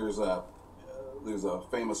matter of fact, there's a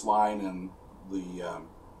famous line in the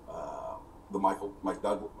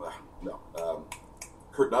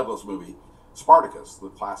Kurt Douglas movie Spartacus, the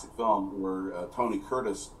classic film, where Tony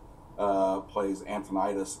Curtis plays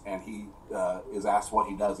Antonidas, and he is asked what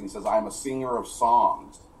he does, and he says, "I'm a singer of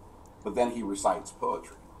songs," but then he recites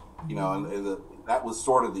poetry. And that was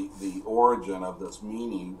sort of the origin of this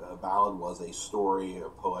meaning. A ballad was a story, a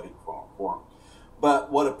poetic form.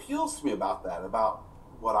 But what appeals to me about that, about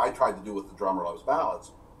what I tried to do with The Drummer Loves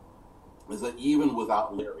Ballads, is that even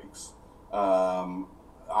without lyrics,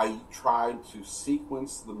 I tried to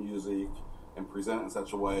sequence the music and present it in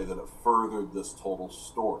such a way that it furthered this total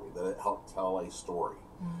story, that it helped tell a story.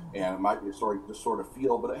 And it might be a story just sort of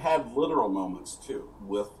feel, but it had literal moments too,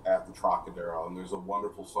 with At the Trocadero. And there's a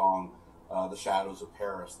wonderful song, The Shadows of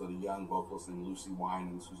Paris, that a young vocalist named Lucy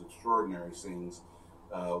Winans, who's extraordinary, sings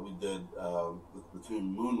We did the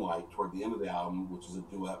tune Moonlight toward the end of the album, which is a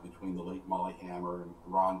duet between the late Molly Hammer and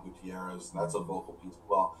Ron Gutierrez. And that's a vocal piece as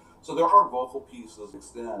well. So there are vocal pieces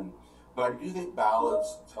mixed in, but I do think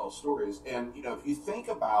ballads tell stories. And, if you think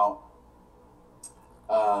about,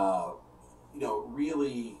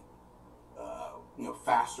 really,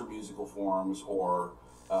 faster musical forms or,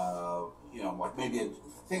 like maybe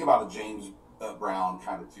think about a James Brown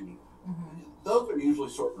kind of tune. Mm-hmm. Those are usually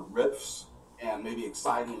sort of riffs and maybe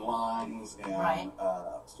exciting lines and right.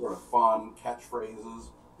 Sort of fun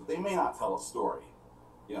catchphrases, but they may not tell a story.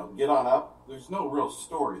 Get on up. There's no real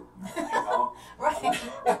story. Right.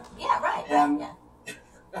 Yeah. Right. And,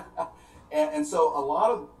 yeah. and so a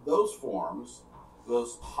lot of those forms,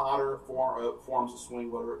 those hotter forms of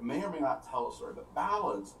swing, whatever, may or may not tell a story. But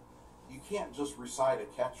ballads, you can't just recite a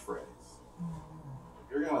catchphrase.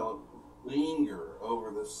 You're going to linger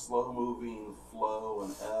over this slow-moving flow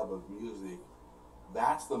and ebb of music.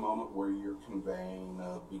 That's the moment where you're conveying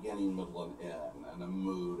a beginning, middle, and end, and a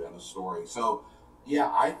mood and a story. So,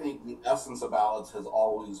 yeah, I think the essence of ballads has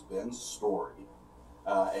always been story.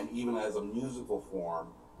 And even as a musical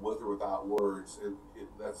form, with or without words,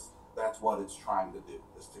 that's what it's trying to do,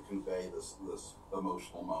 is to convey this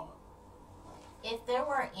emotional moment. If there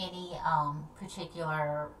were any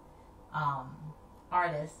particular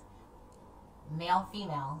artists, male,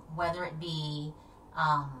 female, whether it be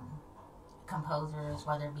composers,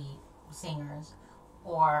 whether it be singers,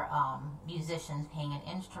 or musicians playing an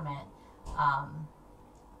instrument,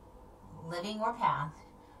 living or past,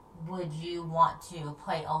 would you want to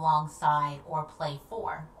play alongside or play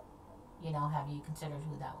for? Have you considered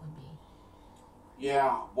who that would be?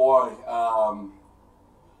 Yeah, boy.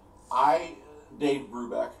 Dave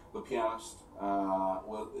Brubeck, the pianist,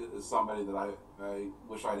 is somebody that I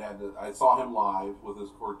wish I'd had to. I saw him live with his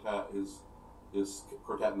quartet, his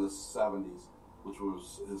quartet in the 70s, which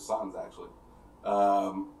was his son's actually.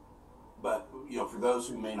 But for those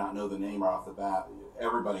who may not know the name right off the bat,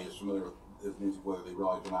 everybody is familiar with his music, whether they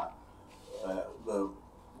realize it or not.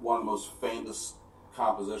 One of the most famous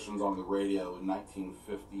compositions on the radio in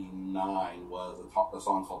 1959 was a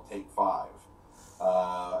song called Take 5.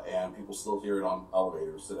 And people still hear it on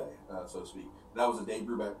elevators today, so to speak. That was a Dave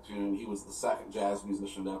Brubeck tune. He was the second jazz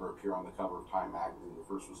musician to ever appear on the cover of Time magazine. The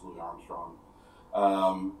first was Louis Armstrong.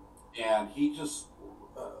 And he just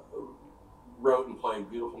wrote and played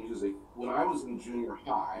beautiful music. When I was in junior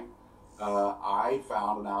high, I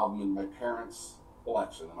found an album in my parents'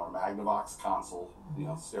 collection, in our Magnavox console,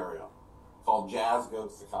 stereo, called Jazz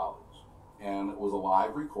Goes to College. And it was a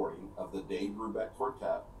live recording of the Dave Brubeck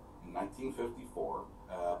Quartet in 1954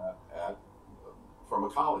 from a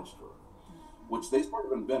college tour, which they sort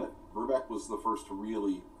of invented. Brubeck was the first to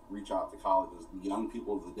really reach out to colleges. The young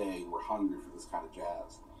people of the day were hungry for this kind of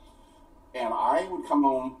jazz. And I would come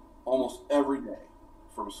home almost every day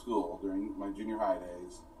from school during my junior high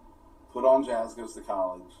days, put on Jazz Goes to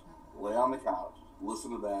College, lay on the couch,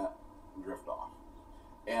 listen to that, and drift off.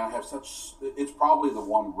 And I have it's probably the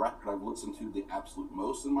one record I've listened to the absolute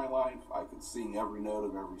most in my life. I could sing every note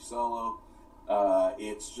of every solo.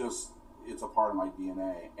 It's a part of my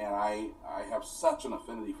DNA. And I have such an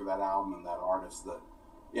affinity for that album and that artist that,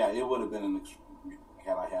 yeah, it would have been an extreme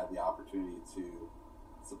had I had the opportunity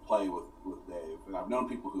to play with Dave. And I've known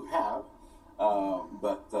people who have,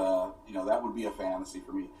 but that would be a fantasy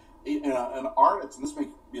for me. An artist, and this may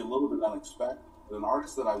be a little bit unexpected, an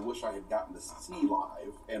artist that I wish I had gotten to see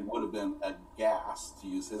live and would have been aghast, to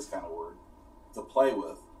use his kind of word, to play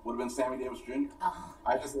with, would have been Sammy Davis Jr. Oh.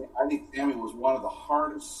 I think Sammy was one of the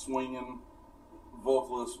hardest swinging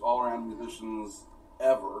vocalists, all-around musicians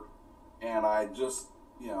ever, and I just,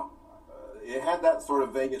 it had that sort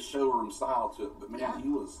of Vegas showroom style to it, but man, he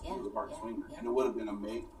was a hard swinger, and it would have been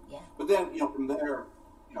amazing. Yeah. But then, from there,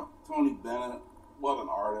 Tony Bennett, what an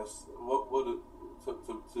artist!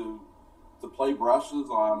 To play brushes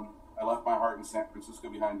on I Left My Heart in San Francisco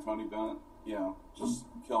Behind Tony Bennett, just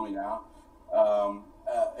kill me now.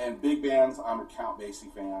 And big bands, I'm a Count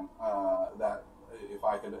Basie fan. That if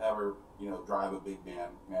I could ever, drive a big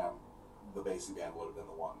band, man, the Basie band would have been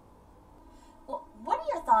the one. Well, what are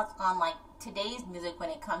your thoughts on today's music when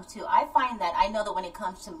it comes to? I find that I know that when it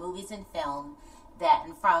comes to movies and film,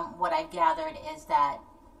 and from what I've gathered is that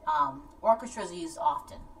orchestras are used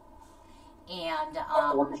often, and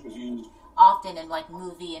orchestras used often in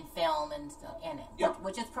movie and film and yeah.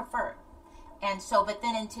 which is preferred. And so, but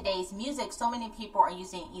then in today's music, so many people are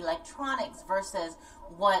using electronics versus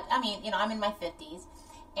I'm in my 50s,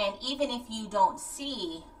 and even if you don't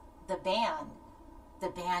see the band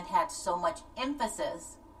had so much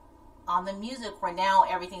emphasis on the music where now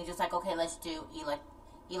everything is just okay, let's do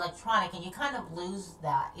electronic, and you kind of lose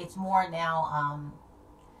that. It's more now,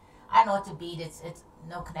 I don't know what to beat. It's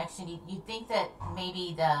no connection. You think that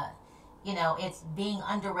maybe it's being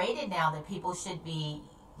underrated now, that people should be,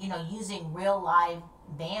 using real live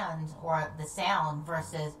bands or the sound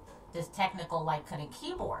versus this technical, like, kind of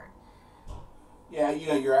keyboard. Yeah,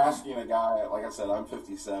 you're asking a guy, like I said, I'm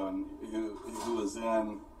 57, who is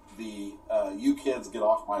in the "you kids get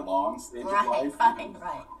off my lawn" stage of life.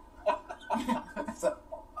 Right. So,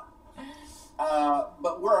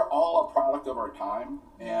 but we're all a product of our time,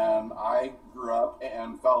 and I grew up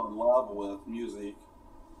and fell in love with music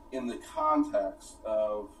in the context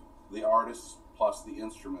of the artist plus the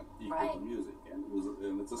instrument equal to music, and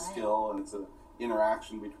it's a skill, and it's an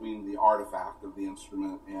interaction between the artifact of the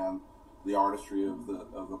instrument and the artistry of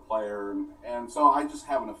the player, and so I just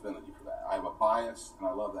have an affinity for that. I have a bias, and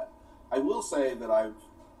I love that. I will say that I've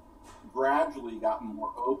gradually gotten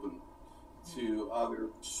more open to other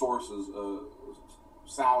sources,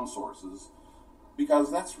 sound sources,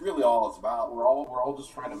 because that's really all it's about. We're all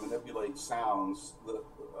just trying to manipulate sounds that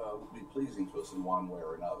will be pleasing to us in one way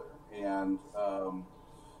or another, and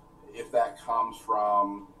if that comes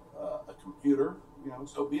from a computer,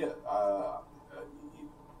 so be it.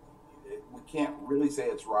 We can't really say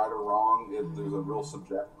it's right or wrong. There's a real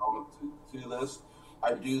subjective element to this.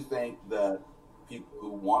 I do think that people who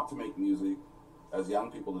want to make music, as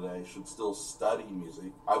young people today, should still study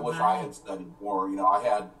music. I wish I had studied more. I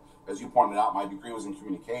had, as you pointed out, my degree was in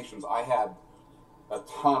communications. I had a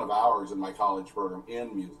ton of hours in my college program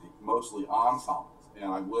in music, mostly ensembles,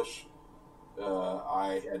 and I wish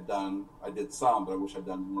I did some, but I wish I'd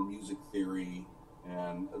done more music theory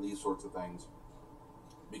and these sorts of things.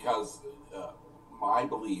 Because my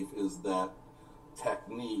belief is that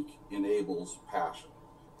technique enables passion.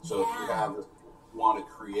 So if you want to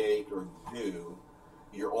create or do,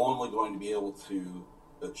 you're only going to be able to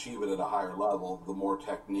achieve it at a higher level the more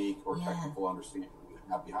technique or technical understanding you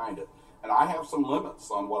have behind it. And I have some limits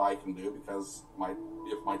on what I can do, because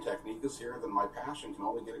if my technique is here, then my passion can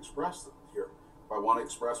only get expressed here. If I want to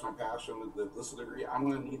express my passion at this degree, I'm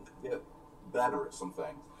going to need to get better at some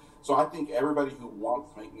things. So I think everybody who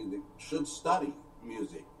wants to make music should study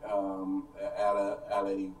music at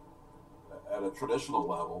a traditional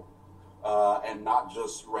level, and not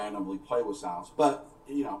just randomly play with sounds. But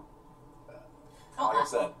like I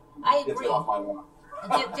said, I agree. Off my lawn.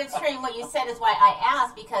 Just hearing what you said is why I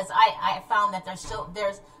asked, because I found that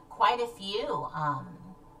there's quite a few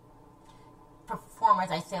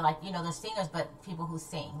performers. I say, like, the singers, but people who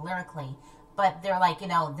sing lyrically, but they're like,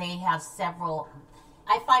 they have several.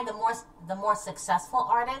 I find the more successful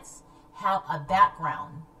artists have a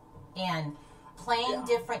background in playing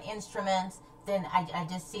different instruments. Then I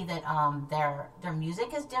just see that their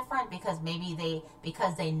music is different, because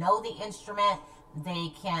because they know the instrument,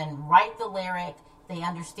 they can write the lyric, they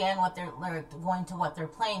understand what they're going to what they're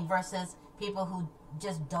playing, versus people who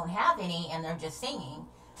just don't have any and they're just singing.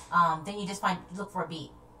 Then you just look for a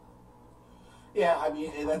beat. Yeah, I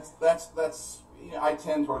mean, that's I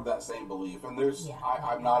tend toward that same belief, and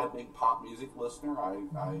I'm not a big pop music listener.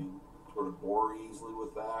 I sort of bore easily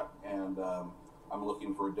with that, and I'm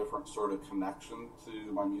looking for a different sort of connection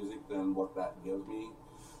to my music than what that gives me.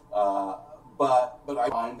 But I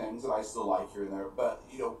find things that I still like here and there. But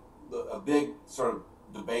a big sort of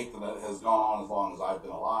debate that has gone on as long as I've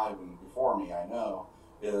been alive, and before me, I know,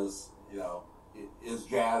 is is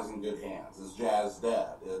jazz in good hands? Is jazz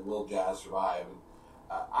dead? Will jazz survive? And,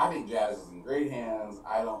 I think jazz is in great hands.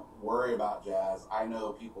 I don't worry about jazz. I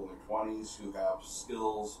know people in their 20s who have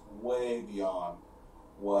skills way beyond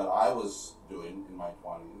what I was doing in my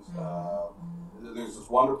 20s. There's this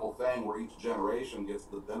wonderful thing where each generation gets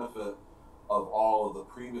the benefit of all of the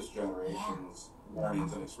previous generations'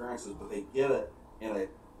 learnings and experiences, but they get it in a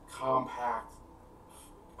compact,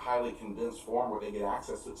 highly condensed form where they get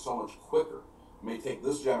access to it so much quicker. It may take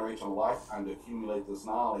this generation a lifetime to accumulate this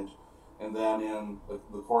knowledge, and then in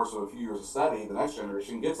the course of a few years of study, the next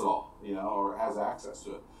generation gets it all, or has access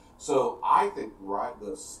to it. So I think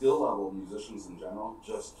the skill level of musicians in general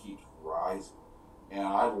just keeps rising. And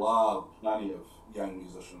I love plenty of young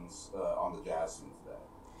musicians on the jazz scene today.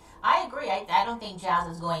 I agree. I don't think jazz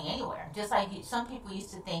is going anywhere. Just like some people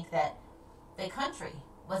used to think that the country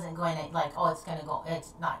wasn't going to, it's going to go.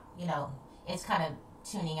 It's not, it's kind of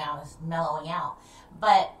tuning out, it's mellowing out.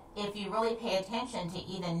 But if you really pay attention to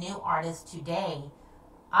even new artists today,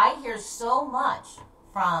 I hear so much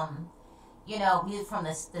from, music from the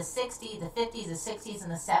 60s, the 50s, the 60s,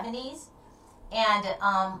 and the 70s, and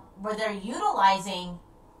where they're utilizing,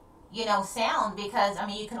 sound, because,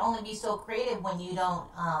 you can only be so creative when you don't,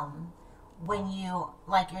 when you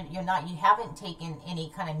like you're not, you haven't taken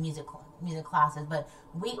any kind of music classes, but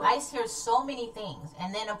I hear so many things.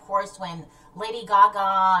 And then of course when Lady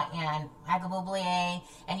Gaga and Agabublier,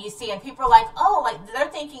 and you see, and people are like, oh, like they're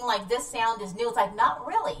thinking like this sound is new. It's like, not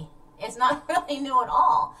really. It's not really new at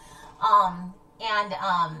all.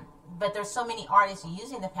 But there's so many artists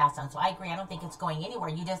using the past sound. So I agree. I don't think it's going anywhere.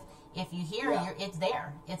 You just, if you hear it, it's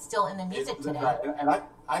there. It's still in the music today. Right. And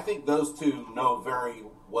I think those two know very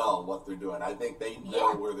well what they're doing. I think they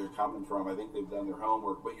know where they're coming from. I think they've done their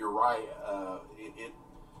homework. But you're right.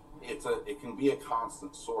 It can be a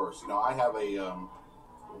constant source. You know, I have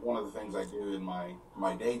one of the things I do in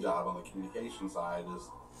my day job on the communication side is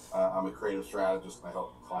I'm a creative strategist, and I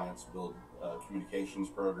help clients build communications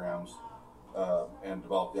programs and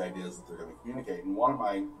develop the ideas that they're going to communicate. And one of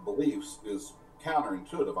my beliefs is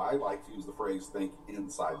counterintuitive. I like to use the phrase "think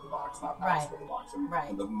inside the box, not outside the box."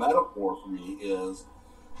 And the metaphor for me is,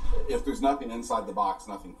 if there's nothing inside the box,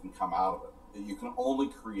 nothing can come out of it. You can only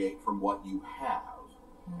create from what you have.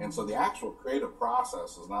 Mm-hmm. And so the actual creative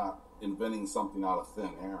process is not inventing something out of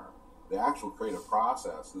thin air. The actual creative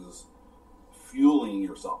process is fueling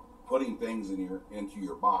yourself, putting things into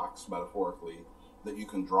your box, metaphorically, that you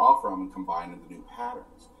can draw from and combine into new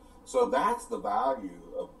patterns. So that's the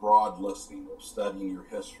value of broad listening, of studying your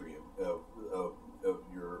history, of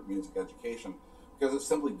your music education, because it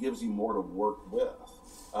simply gives you more to work with.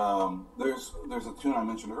 There's a tune I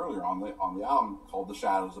mentioned earlier on the album called "The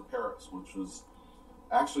Shadows of Paris," which was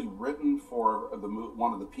actually written for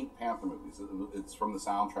one of the Pink Panther movies. It's from the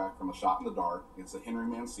soundtrack from A Shot in the Dark. It's a Henry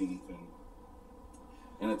Mancini tune,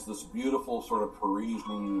 and it's this beautiful sort of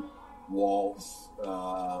Parisian waltz.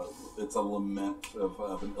 It's a lament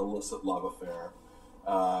of an illicit love affair,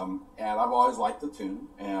 and I've always liked the tune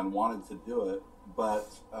and wanted to do it,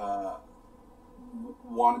 but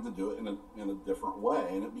wanted to do it in a different way,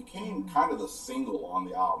 and it became kind of the single on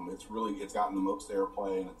the album. It's gotten the most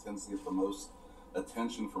airplay, and it tends to get the most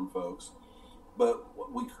attention from folks. But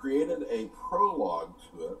we created a prologue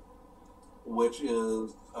to it, which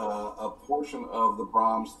is a portion of the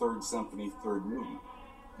Brahms Third Symphony, Third Movement.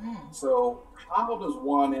 So how does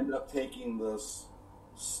one end up taking this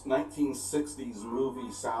 1960s movie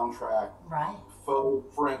soundtrack, faux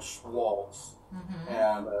French waltz,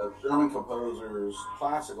 and German composer's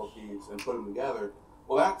classical piece, and put them together?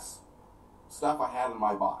 Well, that's stuff I had in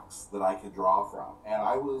my box that I could draw from. And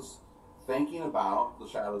I was thinking about The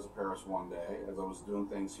Shadows of Paris one day as I was doing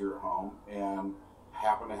things here at home, and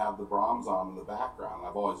happened to have the Brahms on in the background.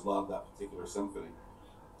 I've always loved that particular symphony.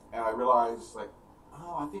 And I realized, like,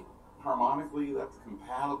 I think harmonically that's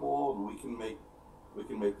compatible, and we can make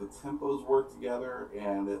the tempos work together,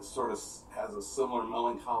 and it sort of has a similar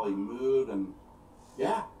melancholy mood, and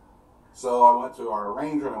So I went to our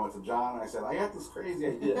arranger, and I went to John, and I said, I got this crazy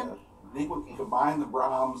idea. I think we can combine the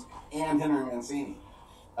Brahms and Henry Mancini.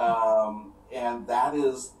 And that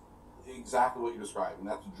is exactly what you're describing.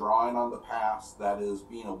 That's drawing on the past. That is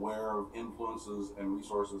being aware of influences and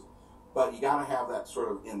resources. But you got to have that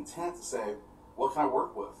sort of intent to say, what can I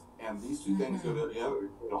work with? And these two things go together to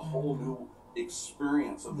create a whole new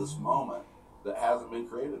experience of this moment that hasn't been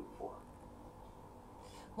created before.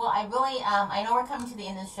 Well, I really, I know we're coming to the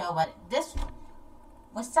end of the show, but this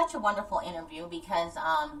was such a wonderful interview because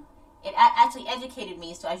it actually educated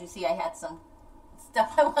me. So as you see, I had some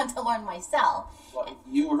stuff I want to learn myself. Well,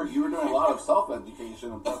 you were doing a lot of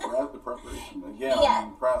self-education and preparation. Again, I'm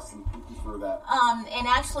impressed and thank you for that. And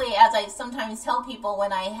actually, as I sometimes tell people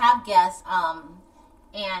when I have guests,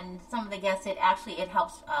 and some of the guests, it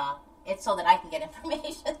helps. It's so that I can get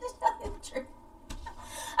information. It's true.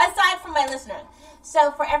 Aside from my listeners.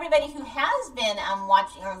 So for everybody who has been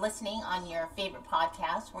watching or listening on your favorite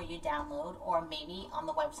podcast where you download, or maybe on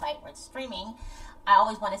the website where it's streaming, I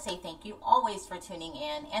always want to say thank you always for tuning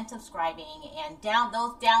in and subscribing, and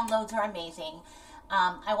those downloads are amazing.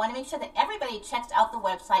 I want to make sure that everybody checks out the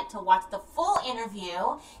website to watch the full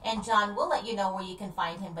interview, and John will let you know where you can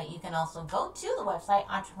find him, but you can also go to the website,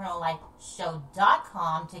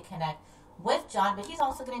 entrepreneurlifeshow.com, to connect with John, but he's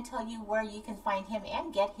also going to tell you where you can find him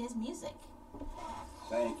and get his music.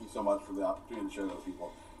 Thank you so much for the opportunity to share those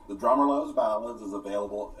people. The Drummer Loves Ballads is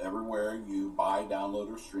available everywhere you buy, download,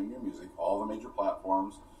 or stream your music, all the major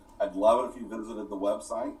platforms. I'd love it if you visited the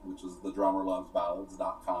website, which is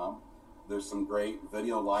thedrummerlovesballads.com. There's some great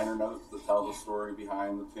video liner notes that tell the story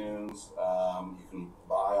behind the tunes. You can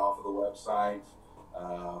buy off of the website.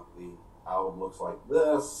 The album looks like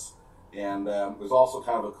this. And there's also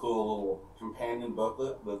kind of a cool little companion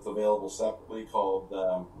booklet that's available separately called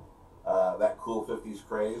That Cool 50s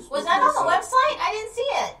Craze. Was that on the website? I didn't see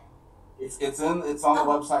it. It's on the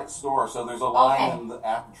website store. So there's a line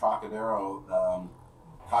at the Trocadero,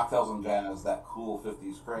 Cocktails and Jazz, that cool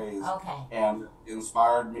 50s craze. Okay. And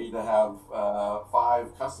inspired me to have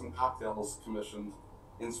 5 custom cocktails commissioned,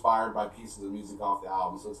 inspired by pieces of music off the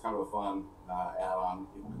album. So it's kind of a fun add-on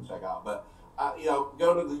you can check out. But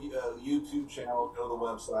go to the YouTube channel, go to the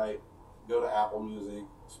website, go to Apple Music,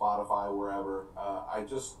 Spotify, wherever. I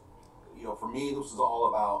just, for me, this is all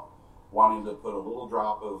about wanting to put a little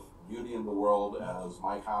drop of beauty in the world as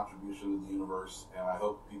my contribution to the universe, and I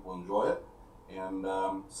hope people enjoy it and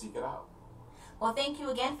seek it out. Well, thank you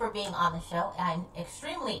again for being on the show. I'm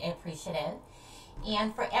extremely appreciative.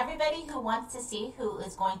 And for everybody who wants to see who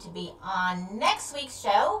is going to be on next week's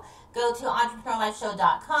show, go to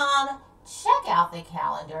entrepreneurlifeshow.com, check out the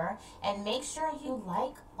calendar, and make sure you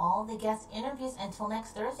like all the guest interviews. Until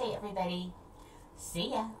next Thursday, everybody.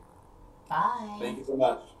 See ya. Bye. Thank you so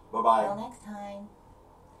much. Bye-bye. Until next time.